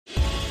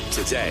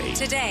Today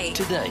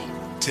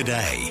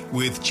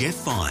with Jeff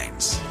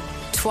Vines.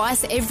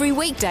 Twice every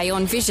weekday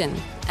on Vision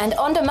and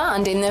on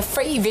demand in the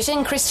free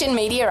Vision Christian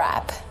Media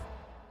app.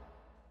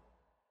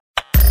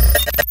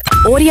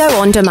 Audio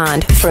on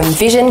demand from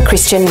Vision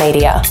Christian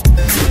Media.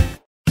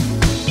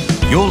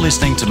 You're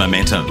listening to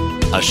Momentum,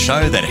 a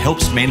show that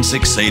helps men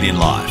succeed in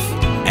life.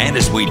 And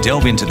as we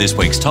delve into this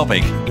week's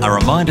topic, a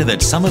reminder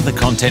that some of the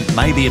content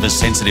may be of a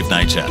sensitive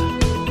nature.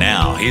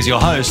 Now, here's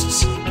your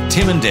hosts,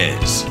 Tim and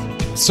Des.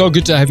 So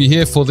good to have you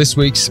here for this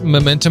week's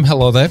Momentum.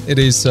 Hello there. It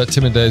is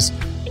Tim and Des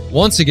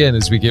once again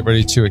as we get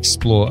ready to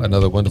explore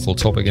another wonderful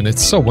topic. And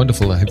it's so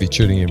wonderful to have you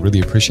tuning in. Really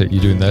appreciate you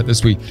doing that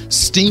as we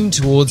steam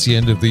towards the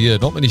end of the year.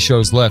 Not many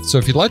shows left. So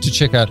if you'd like to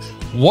check out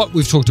what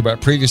we've talked about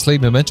previously,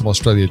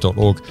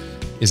 momentumaustralia.org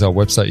is our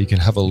website. You can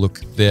have a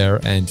look there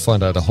and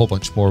find out a whole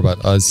bunch more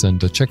about us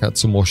and check out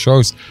some more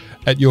shows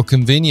at your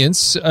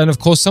convenience. And of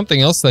course,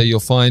 something else there you'll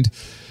find.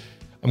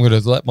 I'm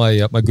going to let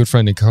my good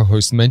friend and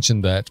co-host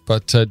mention that.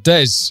 But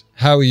Des,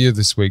 how are you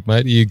this week,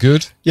 mate? Are you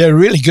good? Yeah,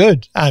 really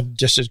good. I'm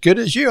just as good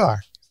as you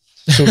are,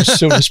 so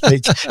to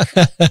speak.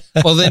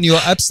 Well, then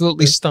you're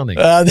absolutely stunning.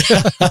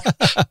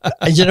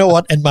 You know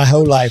what? In my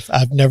whole life,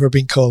 I've never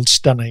been called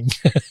stunning.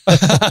 Of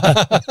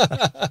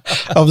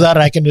that,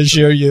 I can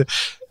assure you.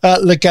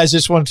 Look, guys,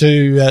 just want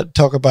to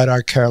talk about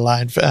our care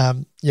line.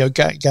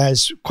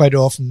 Guys, quite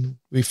often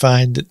we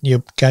find that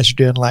guys are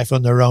doing life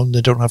on their own.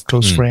 They don't have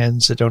close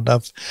friends. They don't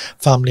have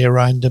family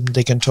around them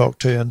they can talk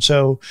to. And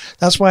so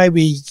that's why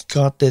we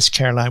got this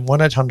care line,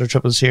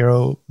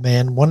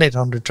 1-800-000-MEN,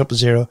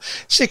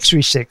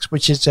 1-800-000-636,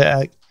 which is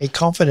a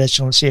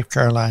confidential and safe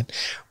care line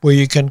where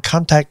you can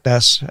contact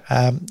us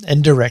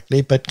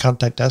indirectly, but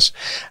contact us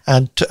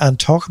and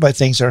talk about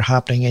things that are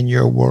happening in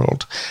your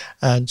world.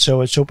 And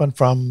so it's open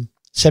from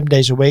 7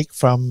 days a week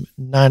from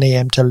 9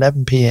 a.m. to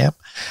 11 p.m.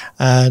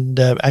 And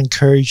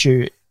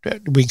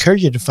we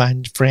encourage you to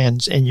find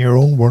friends in your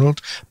own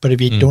world. But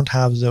if you don't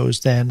have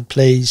those, then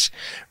please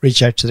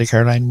reach out to the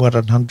care line,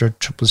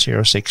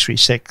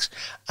 1-800-000-636.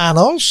 And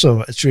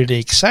also, it's really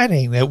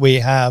exciting that we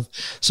have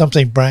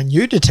something brand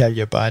new to tell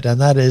you about,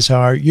 and that is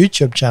our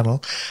YouTube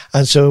channel.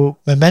 And so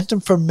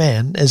Momentum for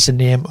Men is the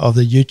name of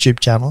the YouTube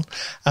channel.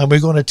 And we're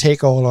going to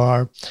take all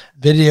our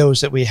videos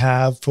that we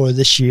have for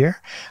this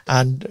year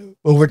and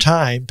over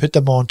time put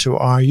them onto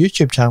our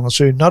YouTube channel.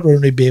 So you'll not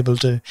only be able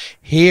to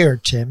hear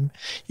Tim,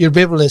 you'll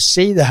be able to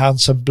see the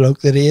handsome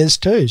bloke that he is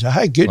too. So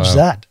how good is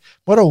that?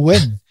 What a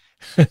win.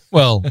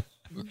 Well,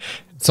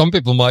 some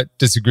people might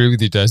disagree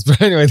with you, Des, but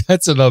anyway,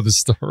 that's another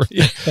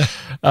story.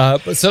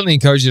 But certainly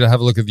encourage you to have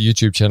a look at the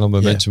YouTube channel,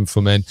 Momentum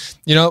for Men.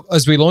 You know,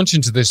 as we launch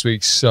into this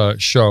week's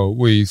show,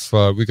 we've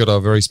got our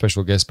very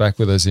special guest back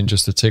with us in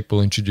just a tick.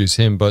 We'll introduce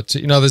him. But,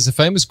 there's a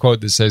famous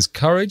quote that says,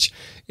 "Courage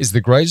is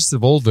the greatest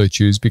of all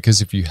virtues because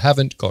if you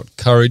haven't got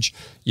courage,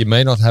 you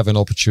may not have an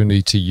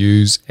opportunity to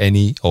use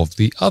any of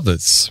the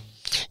others."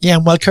 Yeah,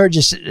 and while courage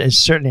is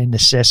certainly a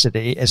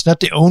necessity, it's not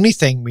the only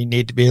thing we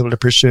need to be able to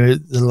pursue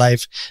the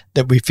life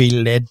that we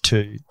feel led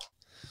to.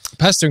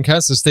 Pastor and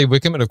counselor Steve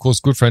Wickham, and of course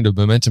good friend of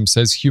Momentum,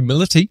 says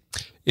humility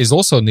is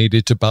also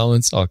needed to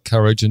balance our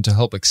courage. And to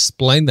help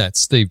explain that,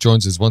 Steve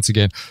joins us once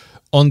again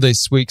on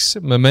this week's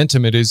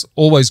Momentum. It is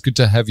always good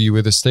to have you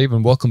with us, Steve,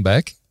 and welcome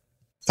back.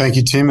 Thank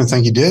you, Tim, and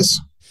thank you, Des.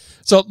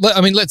 So,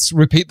 let's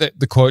repeat that.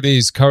 The quote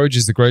is, courage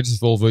is the greatest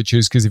of all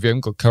virtues because if you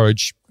haven't got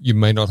courage, you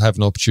may not have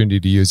an opportunity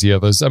to use the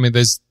others. I mean,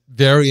 there's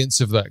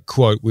variants of that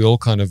quote. We all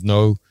kind of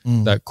know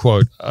that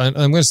quote. And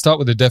I'm going to start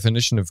with the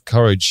definition of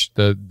courage.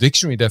 The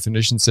dictionary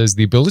definition says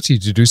the ability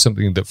to do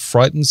something that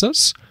frightens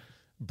us,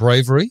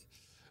 bravery,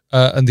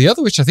 and the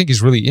other, which I think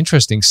is really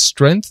interesting,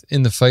 strength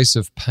in the face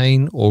of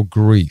pain or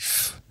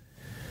grief,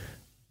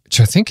 which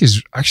I think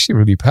is actually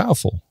really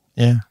powerful.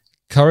 Yeah.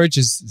 Courage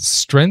is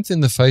strength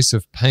in the face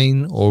of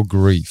pain or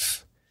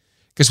grief.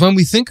 Because when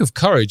we think of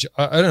courage,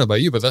 I don't know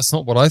about you, but that's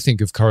not what I think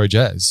of courage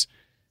as.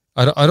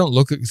 I don't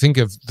think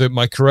of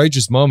my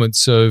courageous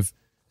moments of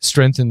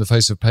strength in the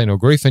face of pain or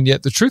grief. And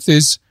yet the truth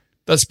is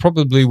that's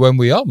probably when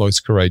we are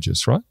most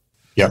courageous, right?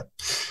 Yep.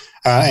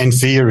 And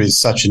fear is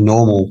such a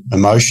normal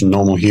emotion,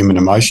 normal human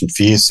emotion.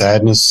 Fear,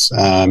 sadness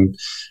are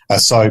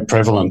so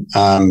prevalent,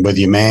 whether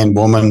you're man,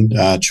 woman,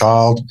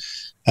 child.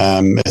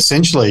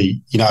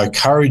 Essentially,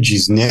 courage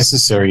is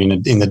necessary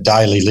in the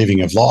daily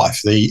living of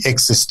life. The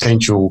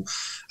existential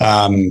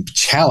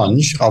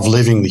challenge of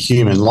living the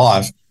human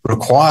life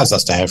requires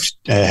us to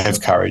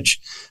have courage.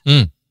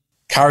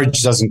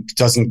 Courage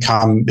doesn't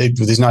come.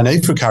 There's no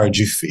need for courage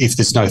if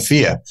there's no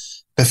fear.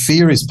 But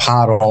fear is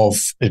part of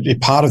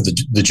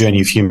the journey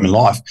of human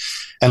life.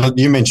 And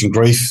you mentioned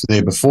grief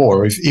there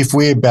before. If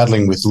we're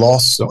battling with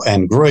loss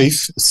and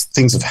grief,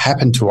 things have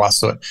happened to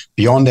us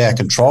beyond our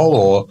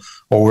control,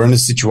 or we're in a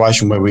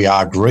situation where we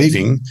are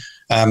grieving,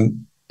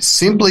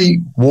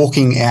 simply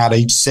walking out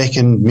each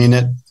second,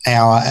 minute,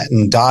 hour,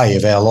 and day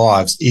of our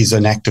lives is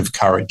an act of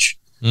courage.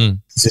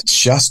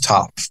 It's just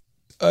tough.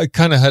 I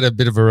kind of had a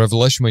bit of a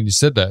revelation when you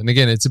said that. And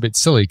again, it's a bit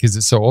silly because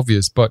it's so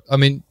obvious. But, I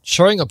mean,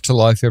 showing up to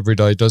life every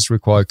day does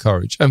require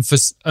courage. And for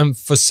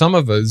some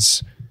of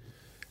us,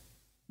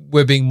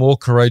 we're being more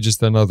courageous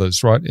than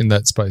others, right, in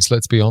that space,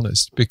 let's be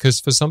honest. Because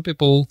for some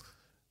people,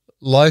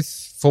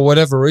 life, for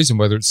whatever reason,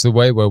 whether it's the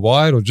way we're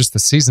wired or just the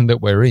season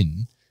that we're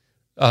in,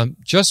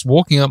 just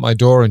walking out my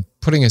door and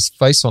putting his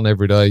face on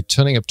every day,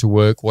 turning up to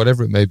work,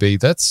 whatever it may be,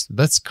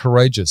 that's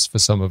courageous for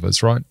some of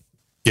us, right?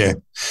 Yeah,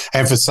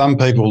 and for some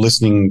people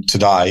listening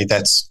today,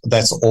 that's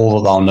all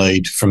that they'll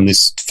need from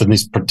this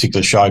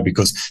particular show,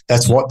 because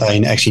that's what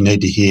they actually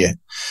need to hear.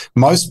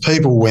 Most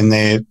people, when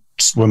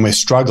we're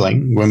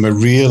struggling, when we're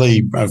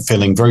really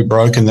feeling very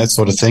broken, that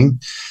sort of thing,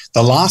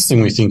 the last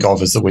thing we think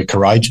of is that we're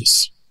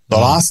courageous. The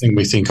last thing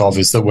we think of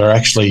is that we're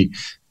actually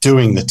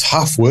doing the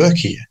tough work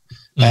here,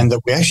 and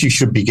that we actually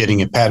should be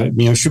getting a pat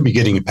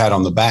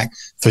on the back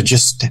for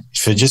just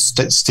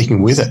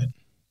sticking with it.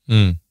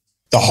 Mm.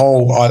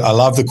 I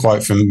love the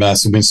quote from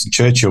Sir Winston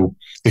Churchill: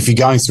 "If you're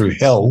going through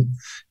hell,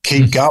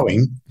 keep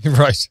going."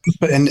 Right.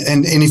 And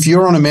if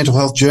you're on a mental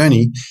health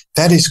journey,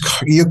 that is,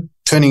 you're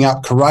turning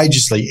up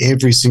courageously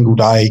every single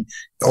day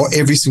or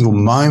every single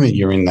moment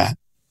you're in that.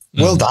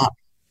 Well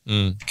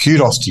done.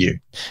 Kudos to you.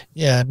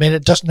 Yeah, I mean,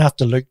 it doesn't have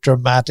to look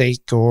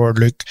dramatic or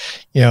look,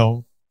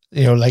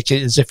 like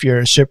as if you're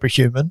a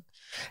superhuman.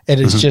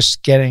 It is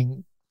just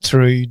getting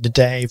through the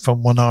day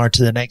from 1 hour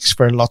to the next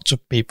for lots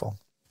of people.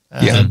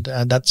 And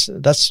that's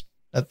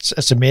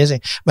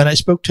amazing. When I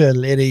spoke to a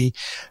lady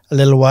a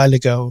little while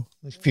ago,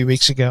 a few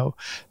weeks ago,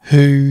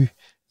 who,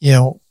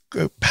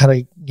 had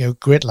a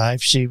great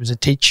life. She was a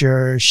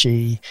teacher.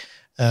 She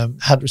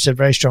had a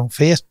very strong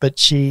faith, but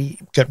she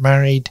got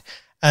married,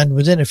 and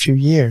within a few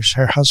years,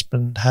 her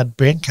husband had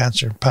brain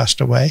cancer and passed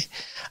away.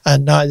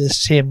 And now the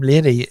same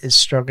lady is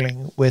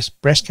struggling with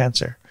breast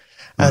cancer.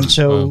 And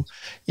so,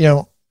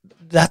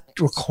 that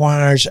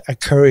requires a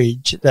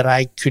courage that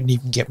I couldn't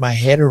even get my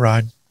head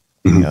around.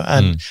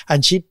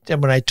 And she,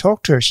 when I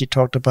talked to her, she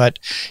talked about,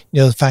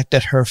 the fact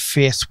that her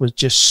faith was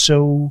just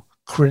so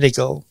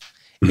critical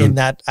in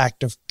that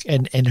act of,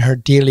 in her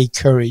daily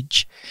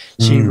courage.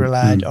 She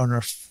relied on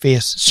her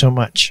faith so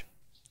much.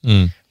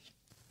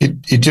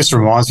 It just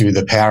reminds me of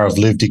the power of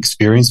lived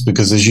experience,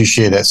 because as you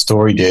share that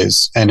story, Des,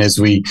 and if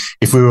we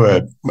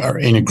were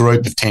in a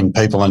group of 10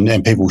 people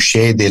and people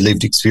shared their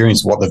lived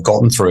experience, what they've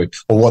gotten through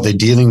or what they're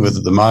dealing with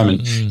at the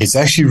moment, it's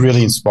actually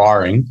really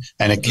inspiring,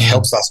 and it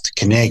helps us to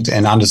connect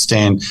and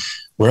understand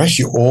we're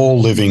actually all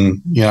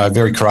living,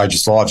 very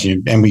courageous lives.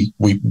 And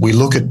we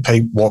look at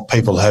what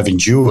people have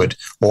endured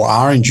or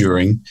are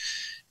enduring.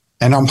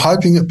 And I'm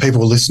hoping that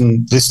people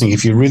listening,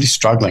 if you're really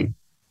struggling,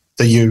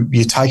 that you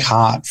take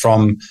heart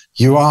from,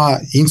 you are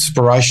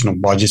inspirational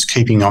by just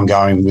keeping on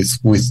going with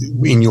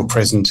in your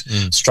present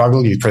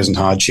struggle, your present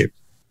hardship.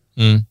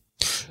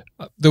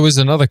 There was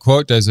another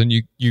quote, Des, and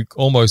you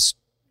almost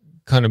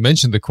kind of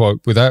mentioned the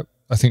quote without,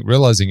 I think,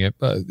 realizing it,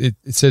 but it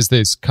says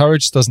this: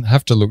 courage doesn't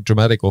have to look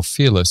dramatic or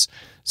fearless.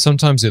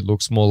 Sometimes it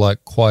looks more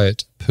like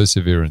quiet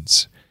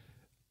perseverance.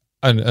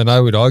 And I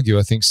would argue,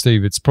 I think,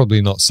 Steve, it's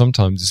probably not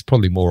sometimes, it's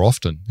probably more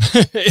often.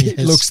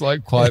 It looks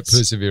like quiet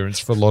perseverance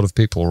for a lot of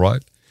people,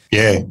 right?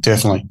 Yeah,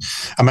 definitely.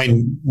 I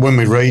mean, when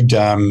we read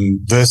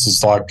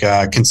verses like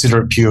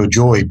consider it pure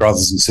joy,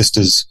 brothers and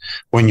sisters,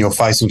 when you're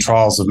facing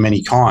trials of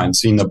many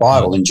kinds in the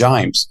Bible, in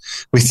James,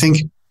 we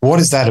think, what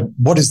is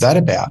that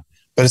about?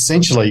 But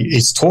essentially,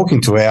 it's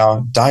talking to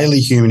our daily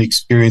human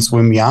experience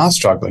when we are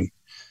struggling.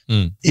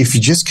 If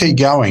you just keep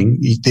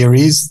going, there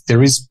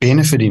is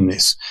benefit in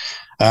this.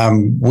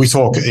 We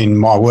talk in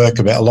my work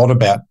a lot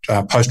about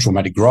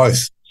post-traumatic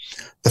growth.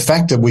 The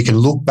fact that we can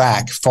look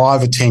back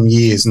 5 or 10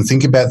 years and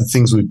think about the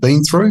things we've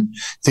been through,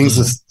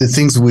 the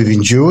things that we've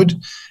endured,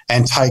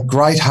 and take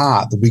great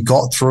heart that we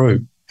got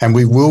through, and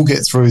we will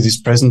get through this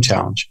present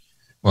challenge.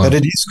 Wow.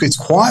 But it's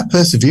quiet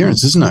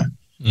perseverance, isn't it?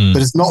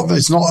 But it's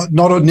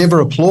not never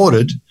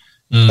applauded,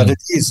 but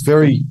it is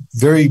very,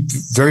 very,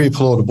 very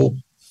applaudable.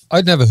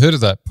 I'd never heard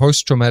of that,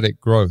 post-traumatic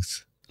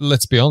growth.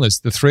 Let's be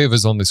honest, the three of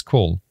us on this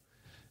call,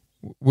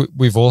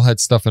 we've all had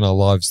stuff in our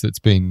lives that's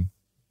been,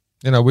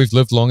 we've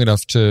lived long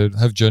enough to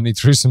have journeyed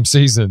through some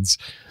seasons.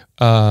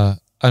 And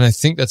I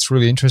think that's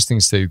really interesting,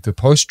 Steve, the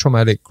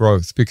post-traumatic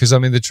growth, because, I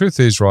mean, the truth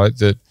is, right,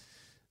 that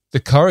the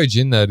courage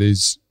in that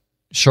is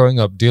showing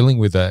up, dealing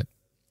with that,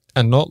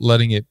 and not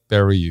letting it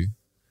bury you,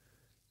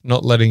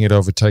 not letting it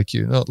overtake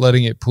you, not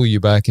letting it pull you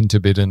back into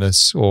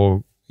bitterness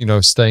or,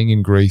 staying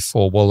in grief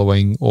or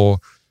wallowing, or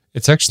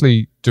it's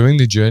actually doing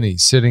the journey,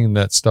 sitting in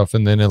that stuff,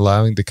 and then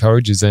allowing the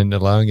courage is then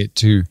allowing it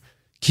to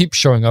keep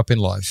showing up in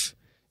life,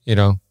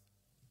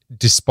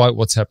 despite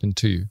what's happened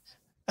to you.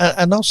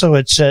 And also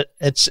it's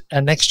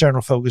an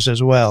external focus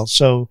as well.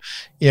 So,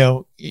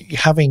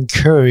 having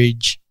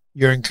courage,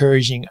 you're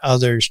encouraging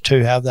others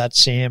to have that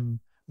same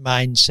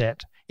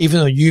mindset. Even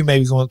though you may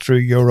be going through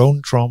your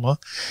own trauma,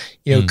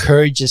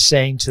 courage is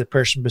saying to the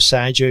person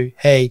beside you,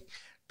 hey,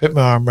 put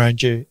my arm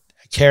around you,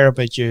 I care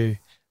about you.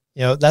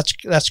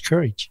 That's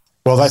courage.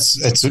 Well,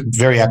 it's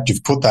very apt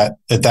you've put that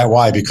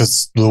way,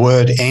 because the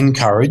word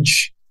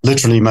encourage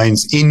literally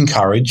means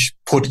encourage,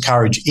 put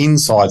courage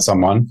inside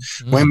someone.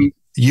 When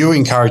you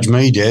encourage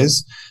me, Des,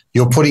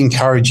 you're putting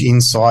courage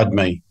inside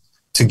me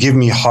to give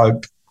me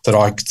hope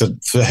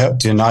to help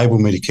to enable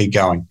me to keep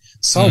going.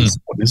 So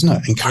important, isn't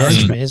it?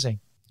 Encouragement. Amazing.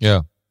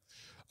 Yeah.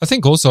 I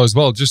think also as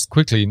well, just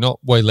quickly, not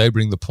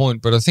waylaboring the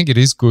point, but I think it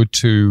is good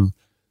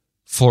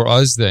for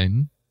us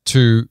then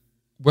to,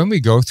 when we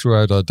go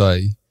throughout our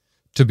day,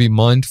 to be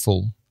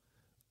mindful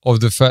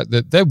of the fact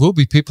that there will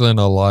be people in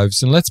our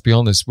lives, and let's be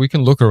honest, we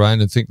can look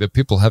around and think that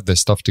people have their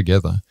stuff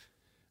together,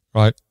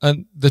 right?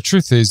 And the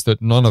truth is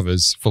that none of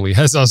us fully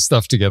has our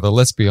stuff together,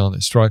 let's be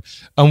honest, right?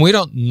 And we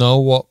don't know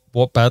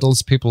what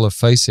battles people are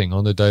facing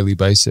on a daily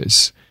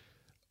basis,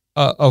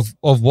 of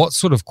what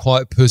sort of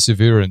quiet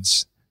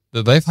perseverance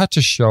that they've had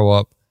to show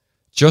up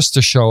just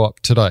to show up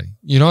today.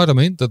 You know what I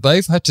mean? That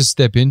they've had to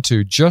step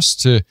into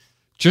just to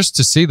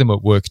see them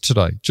at work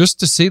today, just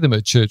to see them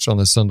at church on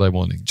a Sunday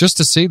morning, just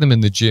to see them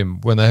in the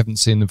gym when they haven't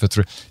seen them for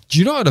 3. Do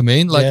you know what I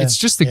mean? Like, it's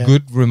just a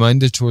good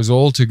reminder to us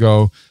all to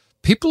go,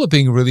 people are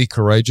being really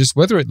courageous,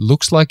 whether it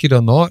looks like it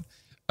or not.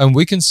 And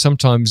we can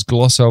sometimes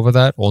gloss over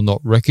that or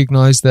not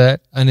recognize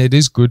that. And it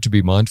is good to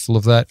be mindful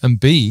of that and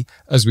be,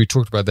 as we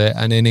talked about there,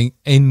 an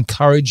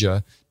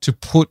encourager to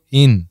put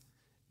in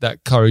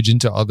that courage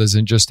into others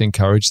and just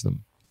encourage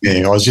them.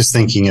 Yeah, I was just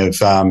thinking of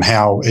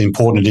how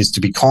important it is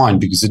to be kind,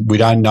 because we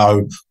don't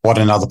know what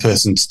another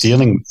person's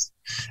dealing with.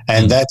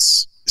 And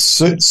that's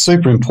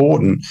super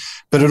important.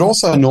 But it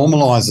also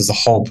normalizes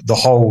the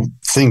whole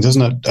thing,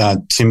 doesn't it,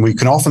 Tim? We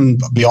can often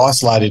be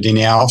isolated in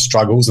our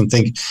struggles and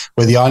think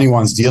we're the only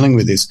ones dealing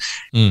with this.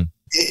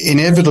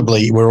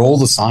 Inevitably, we're all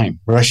the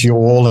same. We're actually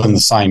all in the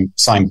same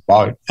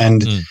boat.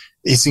 And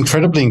it's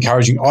incredibly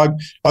encouraging. I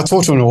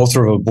talked to an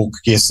author of a book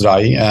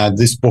yesterday.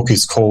 This book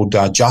is called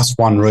Just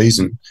One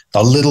Reason,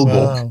 a little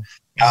book.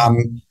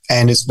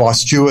 And it's by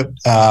Stuart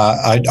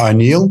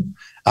O'Neill.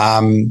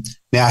 Now,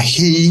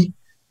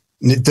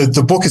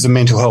 the book is a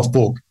mental health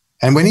book.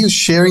 And when he was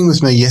sharing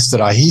with me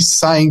yesterday, he's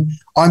saying,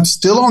 I'm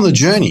still on the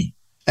journey.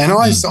 And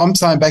I'm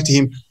saying back to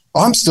him,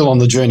 I'm still on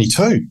the journey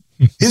too.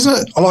 Isn't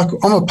it? Like,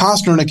 I'm a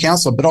pastor and a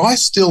counsellor, but I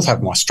still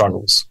have my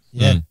struggles.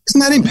 Yeah.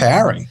 Isn't that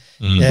empowering?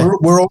 Yeah.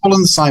 We're all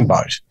in the same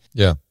boat.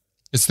 Yeah.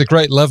 It's the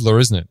great leveler,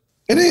 isn't it?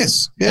 It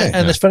is. Yeah.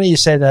 And it's funny you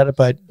say that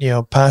about,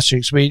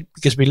 pastors,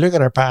 because we look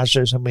at our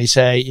pastors and we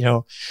say,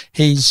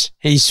 he's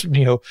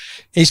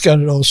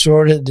got it all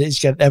sorted, he's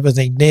got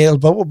everything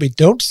nailed. But what we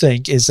don't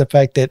think is the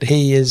fact that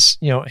he is,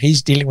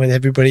 he's dealing with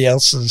everybody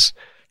else's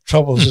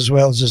troubles as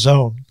well as his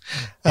own.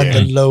 And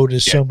the load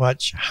is so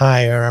much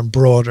higher and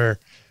broader.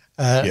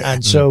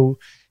 And so,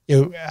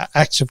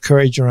 acts of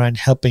courage around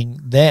helping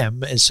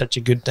them is such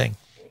a good thing.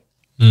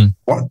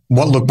 Look,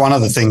 one of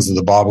the things that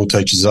the Bible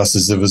teaches us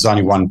is there was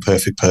only one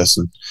perfect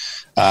person.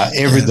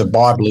 The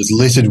Bible is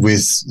littered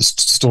with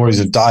stories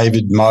of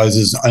David,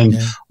 Moses, and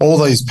all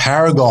these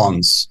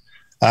paragons,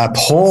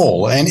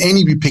 Paul, and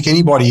pick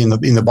anybody in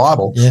the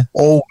Bible,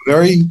 all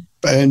very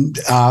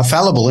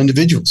fallible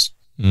individuals.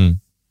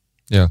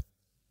 Yeah.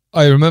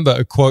 I remember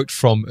a quote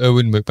from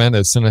Erwin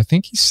McManus, and I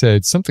think he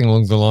said something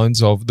along the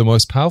lines of, the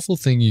most powerful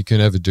thing you can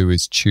ever do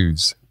is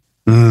choose.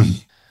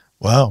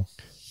 Wow.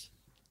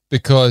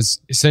 Because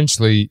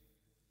essentially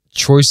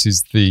choice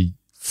is the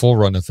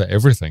forerunner for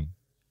everything,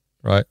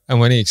 right? And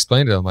when he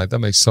explained it, I'm like, that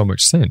makes so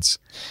much sense.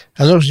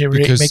 As long as you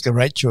make the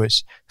right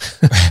choice.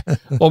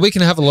 Well, we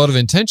can have a lot of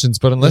intentions,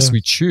 but unless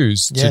we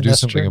choose to do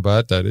something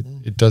about that,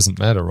 it doesn't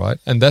matter, right?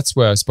 And that's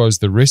where I suppose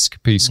the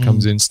risk piece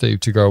comes in, Steve,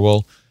 to go,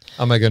 well,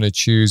 am I going to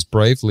choose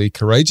bravely,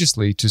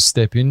 courageously to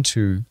step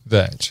into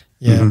that?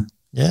 Yeah.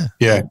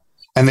 Yeah.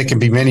 And there can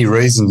be many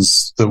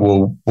reasons that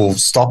will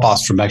stop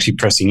us from actually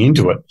pressing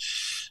into it.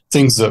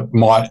 Things that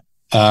might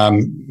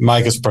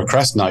make us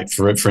procrastinate,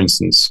 for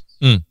instance.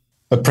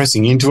 But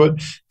pressing into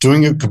it,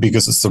 doing it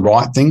because it's the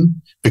right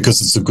thing, because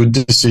it's a good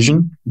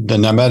decision,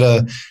 then no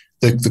matter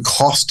the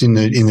cost in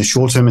the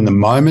short term, in the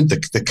moment,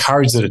 the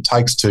courage that it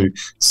takes to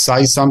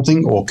say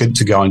something or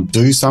to go and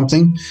do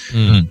something,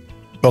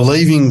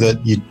 believing that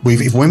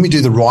when we do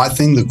the right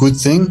thing, the good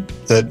thing,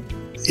 that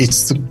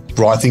it's the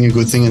right thing, a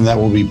good thing, and that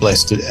will be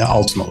blessed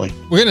ultimately.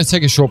 We're going to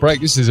take a short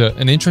break. This is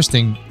an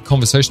interesting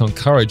conversation on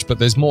courage, but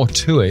there's more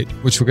to it,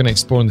 which we're going to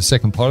explore in the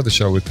second part of the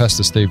show with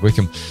Pastor Steve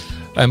Wickham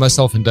and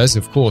myself and Des,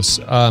 of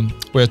course.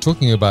 We're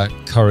talking about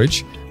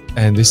courage,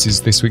 and this is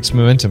this week's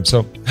Momentum.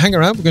 So hang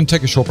around. We're going to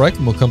take a short break,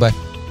 and we'll come back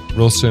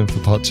real soon for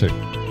part 2.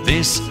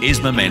 This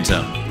is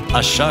Momentum,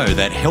 a show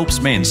that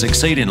helps men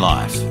succeed in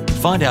life.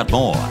 Find out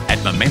more at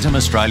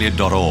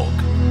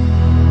momentumaustralia.org.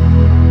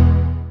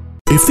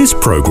 If this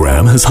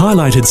program has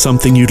highlighted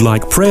something you'd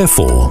like prayer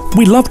for,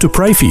 we'd love to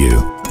pray for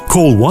you.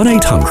 Call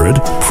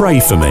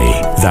 1-800-PRAY-FOR-ME.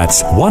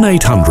 That's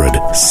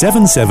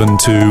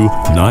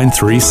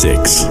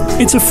 1-800-772-936.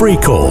 It's a free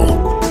call.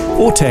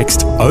 Or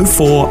text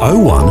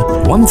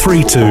 0401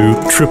 132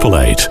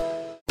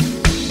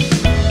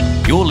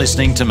 888. You're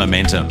listening to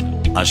Momentum,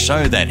 a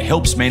show that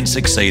helps men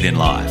succeed in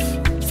life.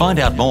 Find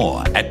out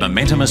more at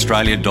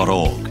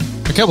momentumaustralia.org.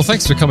 Okay, well,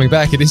 thanks for coming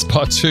back. It is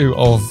part 2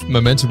 of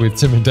Momentum with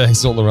Tim and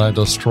Days all around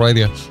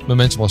Australia.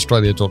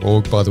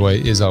 MomentumAustralia.org, by the way,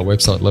 is our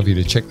website. Love you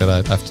to check that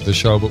out after the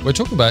show. But we're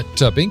talking about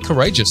being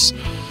courageous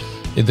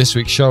in this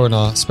week's show. And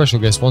our special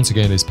guest, once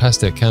again, is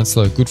pastor,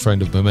 counsellor, good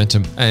friend of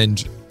Momentum,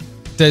 and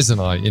Des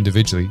and I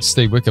individually,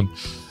 Steve Wickham.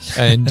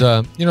 And,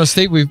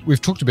 Steve,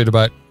 we've talked a bit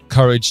about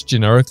courage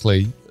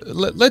generically.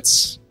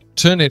 Let's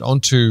turn it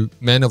onto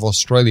men of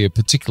Australia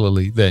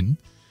particularly then.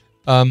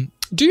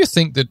 Do you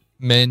think that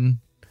men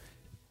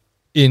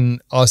in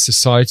our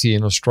society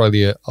in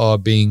Australia are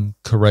being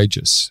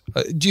courageous?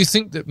 Do you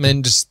think that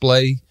men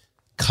display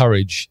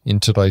courage in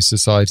today's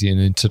society and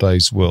in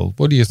today's world?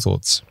 What are your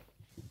thoughts?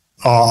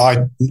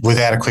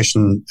 Without a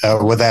question,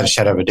 without a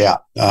shadow of a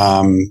doubt,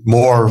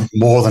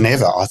 more than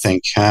ever, I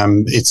think.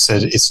 It's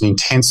an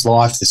intense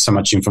life. There's so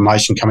much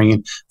information coming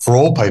in for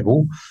all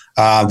people.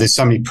 There's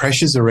so many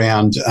pressures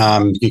around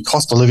your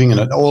cost of living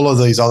and all of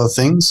these other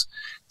things.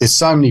 There's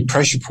so many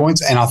pressure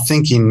points, and I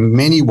think in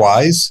many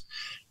ways,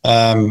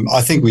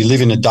 I think we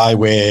live in a day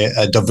where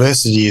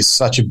diversity is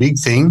such a big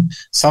thing.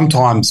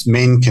 Sometimes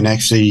men can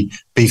actually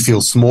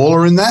feel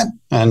smaller in that,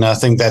 and I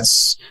think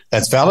that's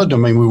valid. I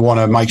mean, we want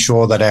to make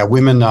sure that our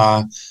women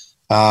are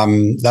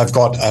they've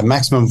got a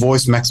maximum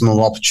voice, maximum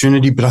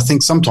opportunity. But I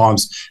think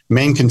sometimes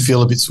men can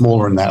feel a bit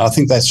smaller in that. I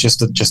think that's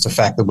just a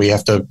fact that we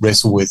have to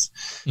wrestle with.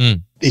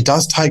 It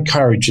does take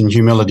courage and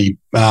humility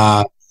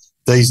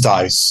these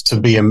days to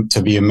be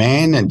a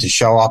man and to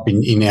show up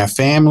in our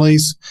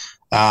families.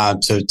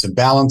 To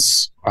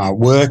balance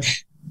work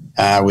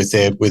with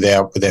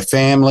their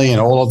family and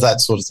all of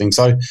that sort of thing.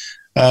 So,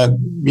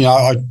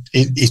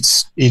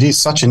 it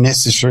is such a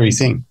necessary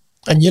thing.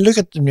 And you look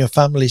at your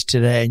families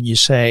today and you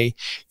say,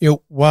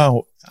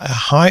 wow,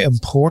 how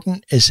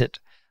important is it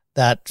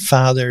that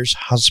fathers,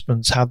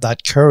 husbands have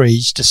that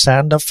courage to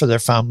stand up for their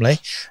family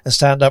and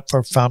stand up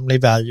for family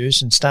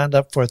values and stand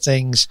up for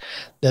things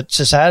that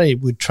society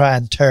would try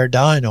and tear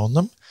down on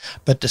them,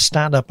 but to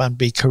stand up and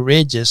be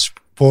courageous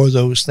for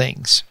those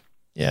things.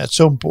 Yeah, it's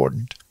so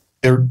important.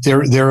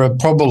 There are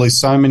probably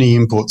so many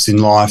inputs in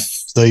life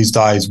these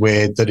days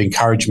that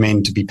encourage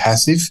men to be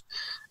passive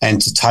and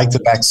to take the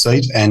back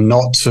seat and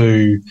not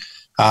to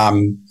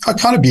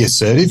kind of be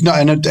assertive. No,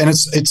 and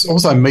it's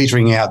also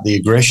metering out the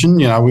aggression.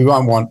 We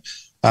don't want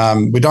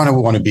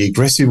to be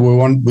aggressive.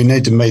 We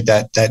need to meet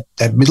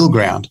that middle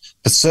ground,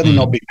 but certainly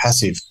not be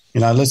passive.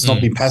 Let's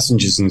not be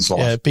passengers in this life.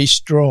 Yeah, be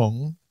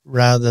strong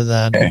rather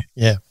than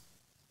Yeah.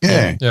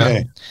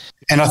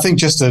 And I think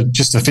just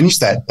to finish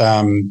that,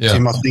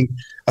 Tim,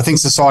 I think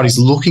society's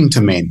looking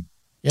to men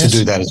to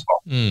do that as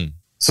well.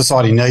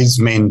 Society needs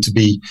men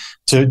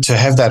to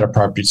have that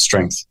appropriate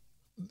strength.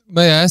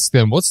 May I ask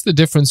them, what's the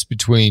difference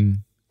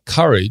between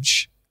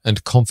courage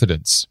and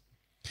confidence?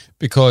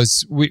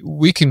 Because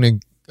we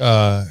can,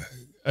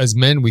 as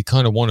men, we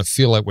kind of want to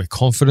feel like we're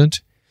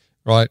confident,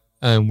 right?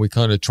 And we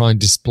kind of try and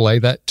display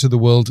that to the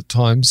world at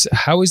times.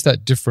 How is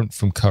that different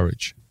from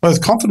courage? Well,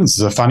 confidence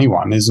is a funny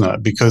one, isn't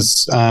it?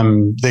 Because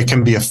there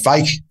can be a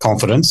fake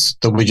confidence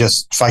that we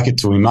just fake it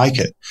till we make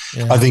it.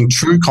 Yeah. I think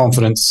true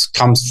confidence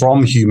comes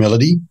from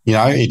humility.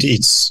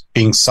 It's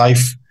being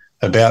safe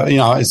about,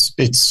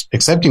 it's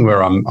accepting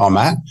where I'm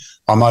at.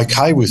 I'm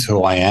okay with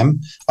who I am.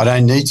 I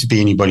don't need to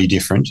be anybody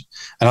different.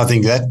 And I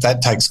think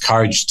that takes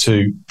courage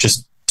to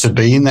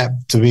be in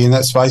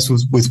that space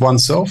with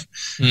oneself.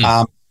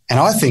 And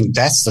I think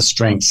that's the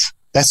strength.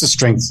 That's the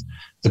strength.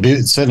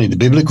 Certainly the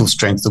biblical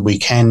strength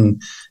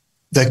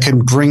that can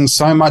bring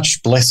so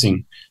much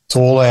blessing to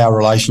all our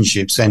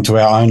relationships and to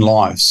our own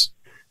lives.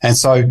 And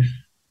so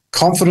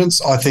confidence,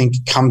 I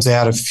think, comes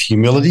out of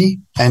humility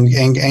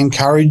and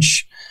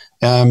courage,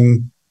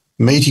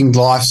 meeting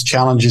life's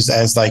challenges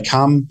as they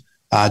come,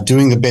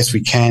 doing the best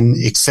we can,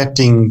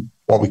 accepting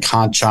what we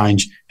can't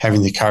change,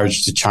 having the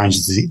courage to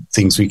change the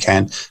things we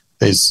can.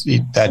 That's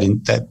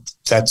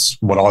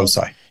what I would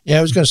say. Yeah,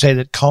 I was going to say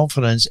that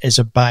confidence is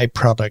a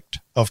byproduct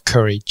of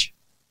courage.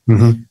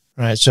 Mm-hmm.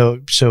 Right. So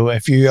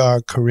if you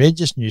are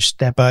courageous and you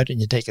step out and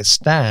you take a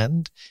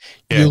stand,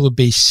 you will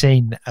be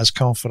seen as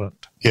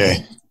confident. Yeah.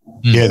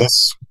 Yeah,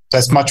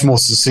 that's much more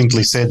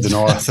succinctly said than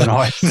I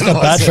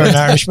Not bad for an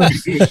Irishman.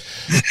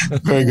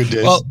 Very good,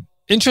 Des. Well,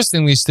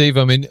 interestingly, Steve,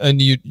 I mean, and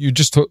you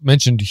just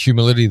mentioned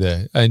humility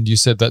there, and you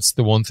said that's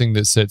the one thing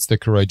that sets the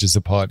courageous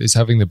apart, is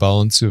having the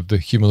balance of the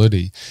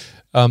humility.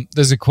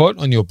 There's a quote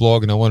on your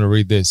blog, and I want to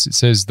read this. It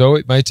says, though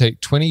it may take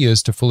 20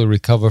 years to fully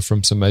recover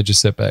from some major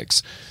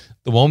setbacks,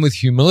 the one with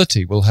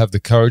humility will have the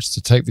courage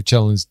to take the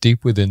challenge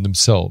deep within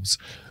themselves.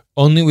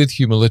 Only with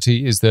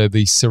humility is there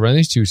the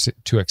serenity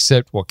to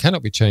accept what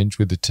cannot be changed,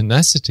 with the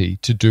tenacity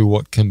to do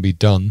what can be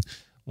done,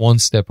 one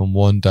step and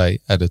one day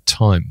at a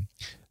time.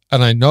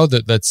 And I know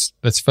that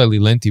that's fairly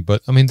lengthy,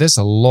 but I mean, there's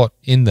a lot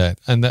in that.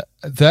 And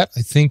that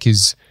I think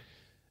is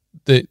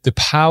the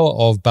power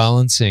of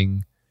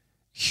balancing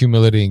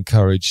humility and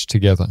courage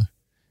together,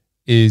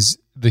 is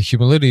the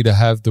humility to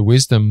have the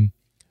wisdom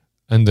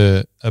and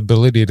the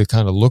ability to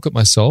kind of look at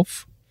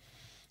myself,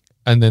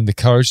 and then the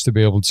courage to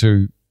be able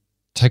to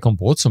take on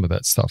board some of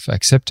that stuff,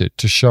 accept it,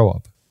 to show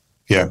up.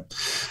 Yeah.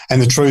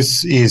 And the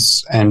truth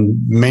is, and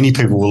many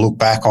people will look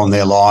back on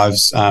their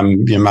lives, we're in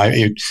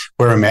our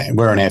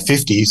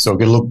 50s, so we're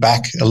going to look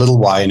back a little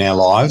way in our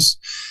lives.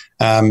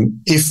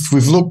 If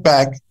we've looked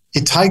back,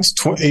 it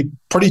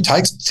probably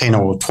takes 10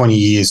 or 20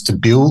 years to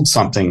build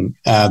something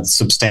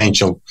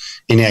substantial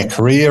in our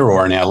career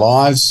or in our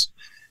lives.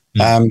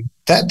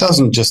 That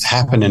doesn't just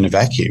happen in a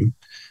vacuum.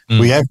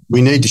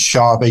 We need to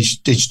show up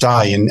each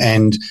day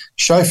and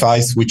show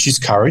faith, which is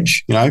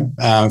courage.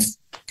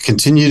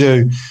 Continue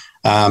to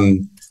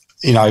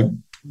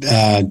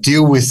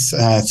deal with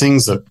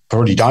things that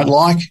probably don't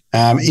like,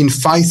 in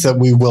faith that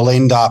we will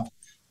end up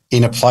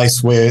in a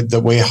place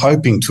that we're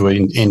hoping to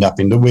end up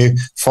in, that we're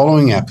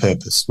following our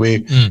purpose.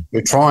 We're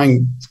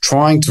trying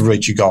to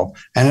reach a goal.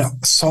 And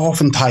it so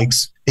often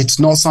it's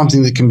not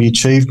something that can be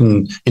achieved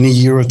in a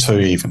year or two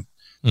even.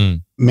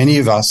 Many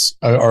of us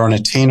are on a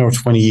 10 or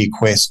 20-year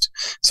quest.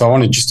 So I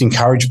want to just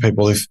encourage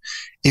people,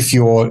 if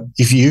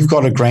you've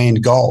got a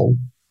grand goal,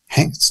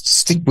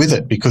 stick with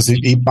it, because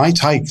it may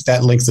take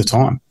that length of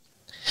time.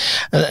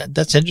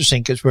 That's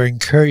interesting, because we're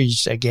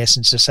encouraged, I guess,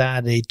 in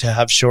society to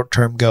have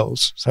short-term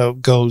goals. So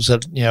goals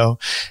that,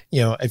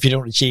 if you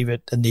don't achieve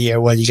it in the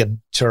year, well, you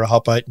can sort of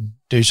hop out and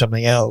do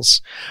something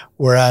else.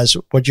 Whereas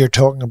what you're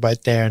talking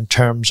about there in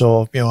terms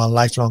of, a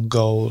lifelong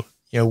goal,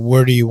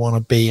 where do you want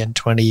to be in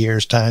 20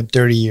 years' time,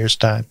 30 years'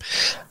 time?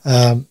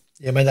 I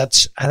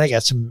think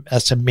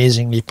that's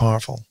amazingly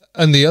powerful.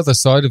 And the other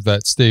side of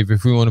that, Steve,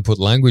 if we want to put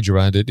language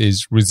around it,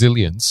 is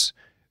resilience,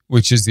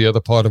 which is the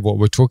other part of what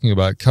we're talking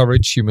about: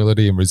 courage,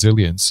 humility, and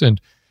resilience. And,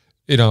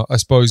 I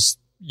suppose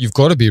you've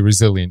got to be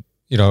resilient,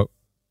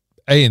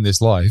 in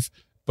this life,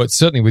 but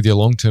certainly with your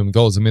long-term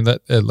goals. I mean,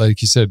 that,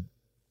 like you said,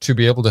 to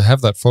be able to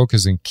have that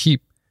focus and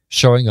keep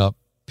showing up,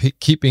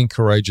 keep being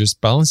courageous,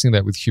 balancing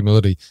that with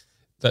humility,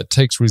 that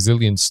takes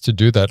resilience to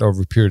do that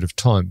over a period of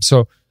time.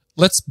 So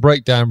let's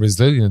break down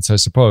resilience, I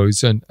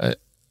suppose. And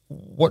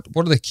what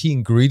are the key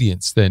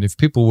ingredients then? If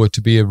people were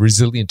to be a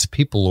resilient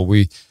people, or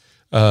we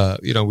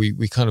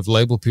kind of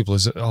label people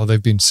as,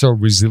 they've been so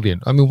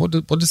resilient. I mean, what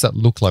does that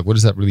look like? What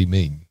does that really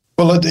mean?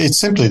 Well, it's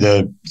simply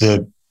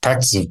the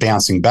practice of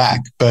bouncing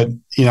back. But,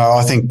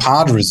 I think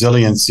part of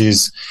resilience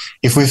is,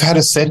 if we've had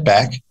a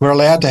setback, we're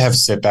allowed to have a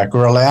setback.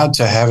 We're allowed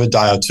to have a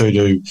day or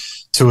two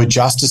to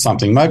adjust to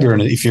something. Maybe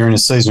if you're in a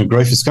season of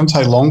grief, it's going to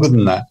take longer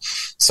than that.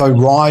 So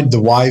ride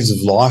the waves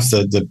of life,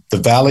 the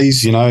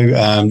valleys,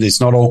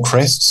 it's not all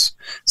crests.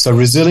 So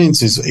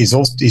resilience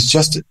is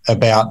just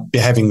about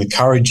having the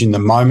courage in the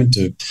moment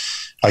to,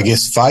 I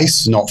guess,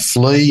 face, not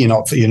flee. You're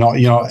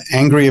not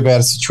angry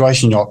about a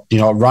situation. You're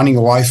not running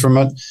away from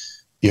it.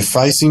 You're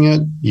facing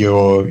it.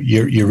 You're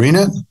in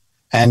it,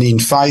 and in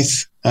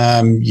faith,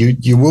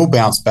 you will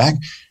bounce back.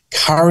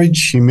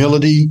 Courage,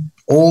 humility,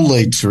 all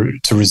lead to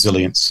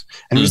resilience.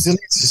 And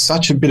resilience is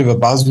such a bit of a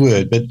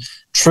buzzword, but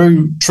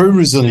true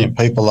resilient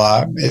people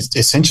are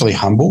essentially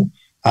humble,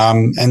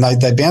 and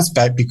they bounce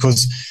back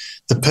because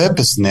the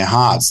purpose in their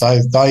hearts.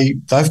 They've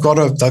got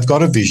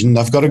a vision,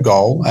 they've got a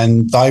goal,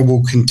 and they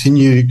will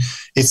continue.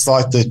 It's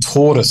like the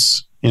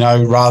tortoise,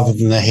 rather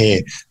than the hare.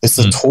 It's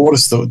the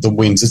tortoise that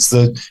wins. It's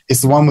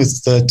the one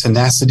with the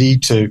tenacity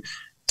to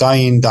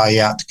day in, day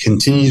out, to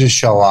continue to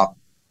show up,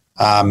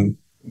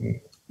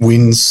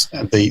 wins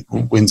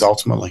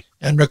ultimately.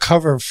 And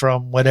recover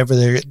from whatever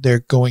they're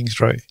going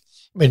through.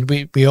 I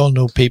mean, we all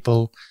know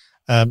people.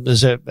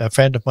 There's a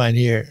friend of mine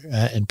here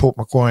in Port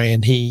Macquarie,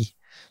 and he,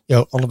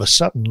 all of a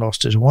sudden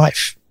lost his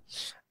wife.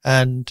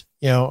 And,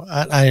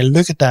 I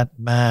look at that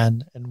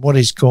man and what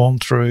he's gone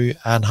through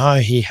and how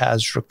he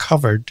has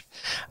recovered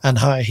and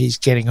how he's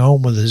getting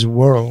on with his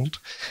world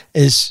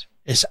is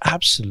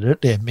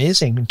absolutely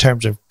amazing, in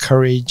terms of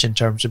courage, in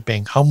terms of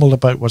being humble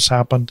about what's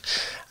happened,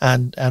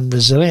 and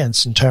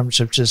resilience in terms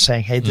of just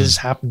saying, hey, this has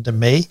happened to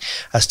me.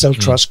 I still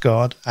trust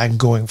God. I'm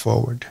going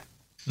forward.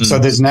 So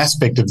there's an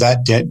aspect of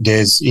that,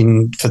 Des,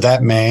 for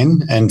that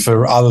man and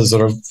for others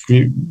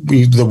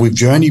that we've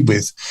journeyed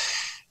with,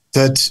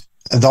 that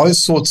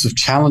those sorts of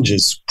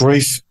challenges,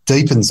 grief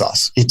deepens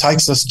us. It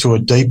takes us to a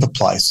deeper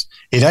place.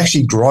 It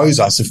actually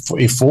grows us.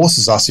 It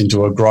forces us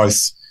into a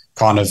growth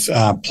kind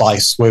of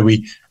place where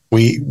we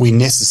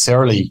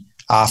necessarily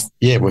are,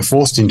 we're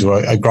forced into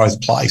a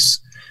growth place.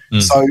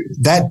 So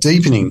that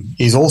deepening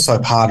is also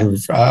part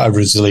of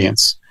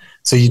resilience.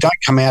 So you don't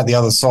come out the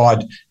other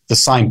side the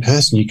same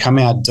person. You come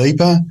out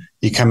deeper.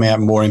 You come out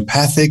more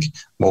empathic,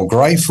 more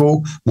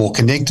grateful, more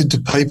connected to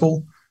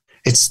people.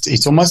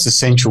 It's almost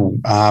essential.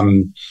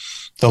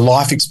 The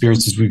life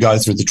experiences we go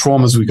through, the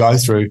traumas we go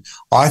through,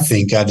 I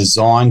think are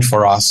designed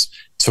for us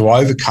to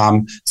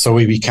overcome, so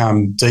we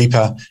become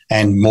deeper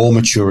and more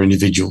mature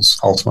individuals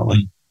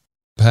ultimately.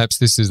 Perhaps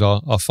this is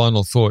our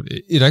final thought.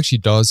 It actually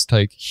does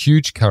take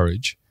huge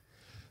courage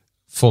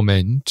for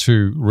men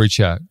to reach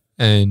out,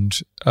 and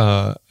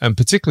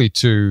particularly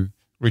to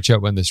reach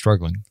out when they're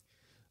struggling.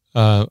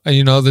 And,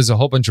 there's a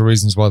whole bunch of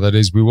reasons why that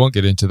is. We won't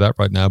get into that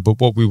right now, but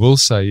what we will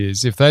say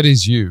is, if that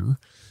is you,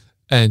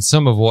 and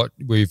some of what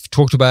we've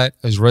talked about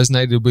has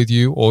resonated with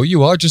you, or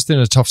you are just in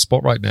a tough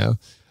spot right now,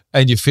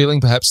 and you're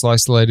feeling perhaps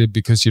isolated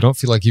because you don't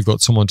feel like you've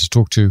got someone to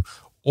talk to,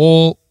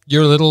 or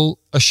you're a little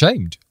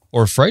ashamed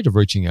or afraid of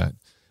reaching out,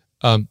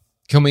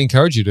 can we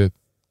encourage you to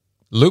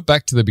loop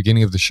back to the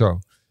beginning of the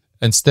show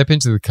and step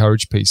into the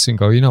courage piece and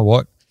go, you know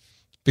what?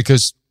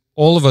 Because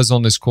all of us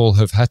on this call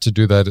have had to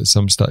do that at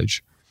some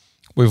stage.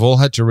 We've all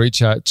had to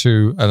reach out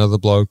to another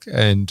bloke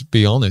and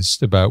be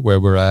honest about where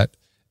we're at.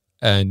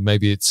 And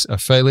maybe it's a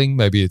failing,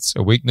 maybe it's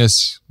a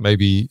weakness,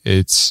 maybe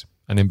it's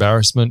an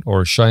embarrassment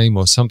or a shame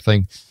or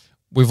something.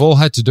 We've all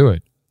had to do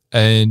it.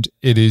 And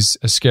it is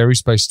a scary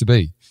space to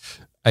be.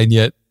 And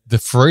yet the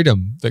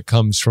freedom that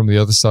comes from the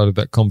other side of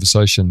that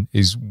conversation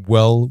is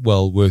well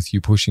worth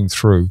you pushing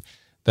through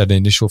that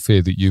initial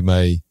fear that you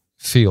may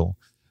feel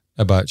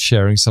about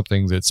sharing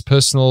something that's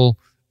personal,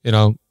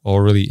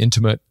 or really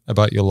intimate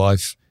about your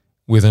life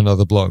with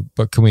another bloke.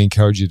 But can we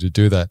encourage you to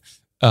do that?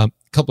 A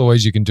couple of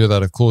ways you can do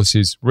that, of course,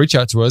 is reach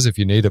out to us if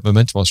you need at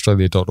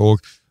momentumaustralia.org.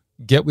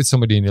 Get with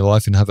somebody in your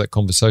life and have that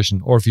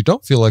conversation. Or if you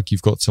don't feel like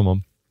you've got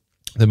someone,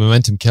 the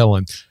Momentum Care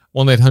Line,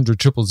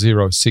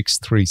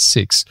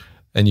 1-800-000-636.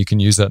 And you can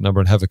use that number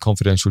and have a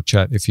confidential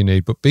chat if you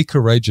need. But be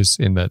courageous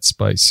in that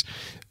space.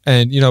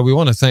 And, we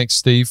want to thank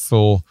Steve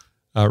for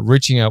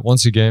reaching out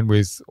once again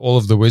with all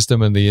of the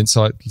wisdom and the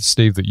insight,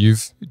 Steve, that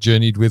you've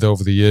journeyed with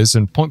over the years,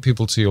 and point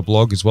people to your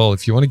blog as well.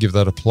 If you want to give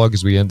that a plug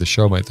as we end the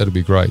show, mate, that'd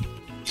be great.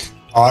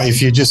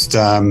 If you just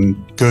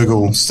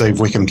Google Steve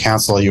Wickham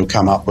Counsellor, you'll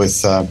come up with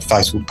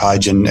Facebook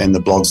page and the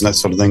blogs and that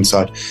sort of thing.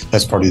 So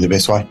that's probably the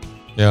best way.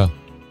 Yeah.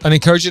 And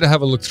encourage you to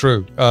have a look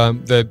through.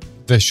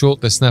 They're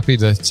short, they're snappy,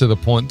 they're to the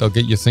point, they'll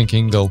get you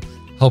thinking, they'll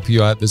help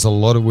you out. There's a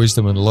lot of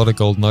wisdom and a lot of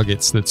gold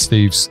nuggets that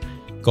Steve's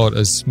got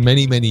as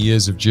many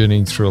years of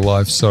journeying through a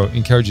life. So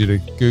encourage you to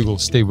Google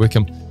Steve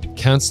Wickham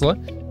Counsellor,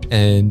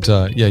 and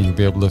you'll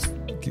be able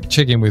to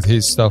check in with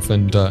his stuff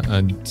and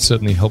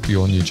certainly help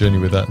you on your journey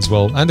with that as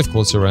well. And of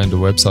course around the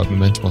website,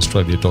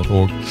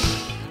 momentumaustralia.org.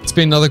 It's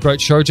been another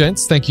great show,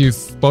 gents. Thank you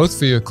both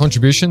for your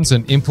contributions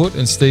and input.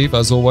 And Steve,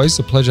 as always,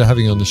 a pleasure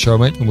having you on the show,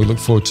 mate. And we look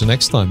forward to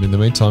next time. In the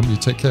meantime, you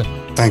take care.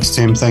 Thanks,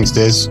 Tim. Thanks,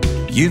 Des.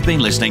 You've been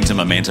listening to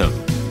Momentum,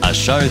 a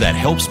show that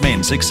helps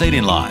men succeed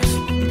in life.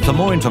 For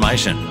more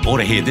information or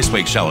to hear this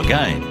week's show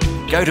again,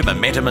 go to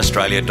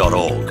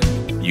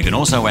momentumaustralia.org. You can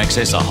also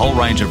access a whole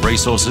range of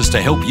resources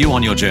to help you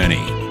on your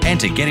journey and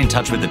to get in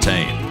touch with the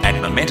team at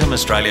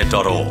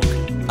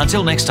momentumaustralia.org.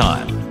 Until next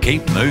time,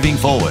 keep moving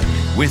forward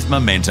with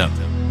Momentum.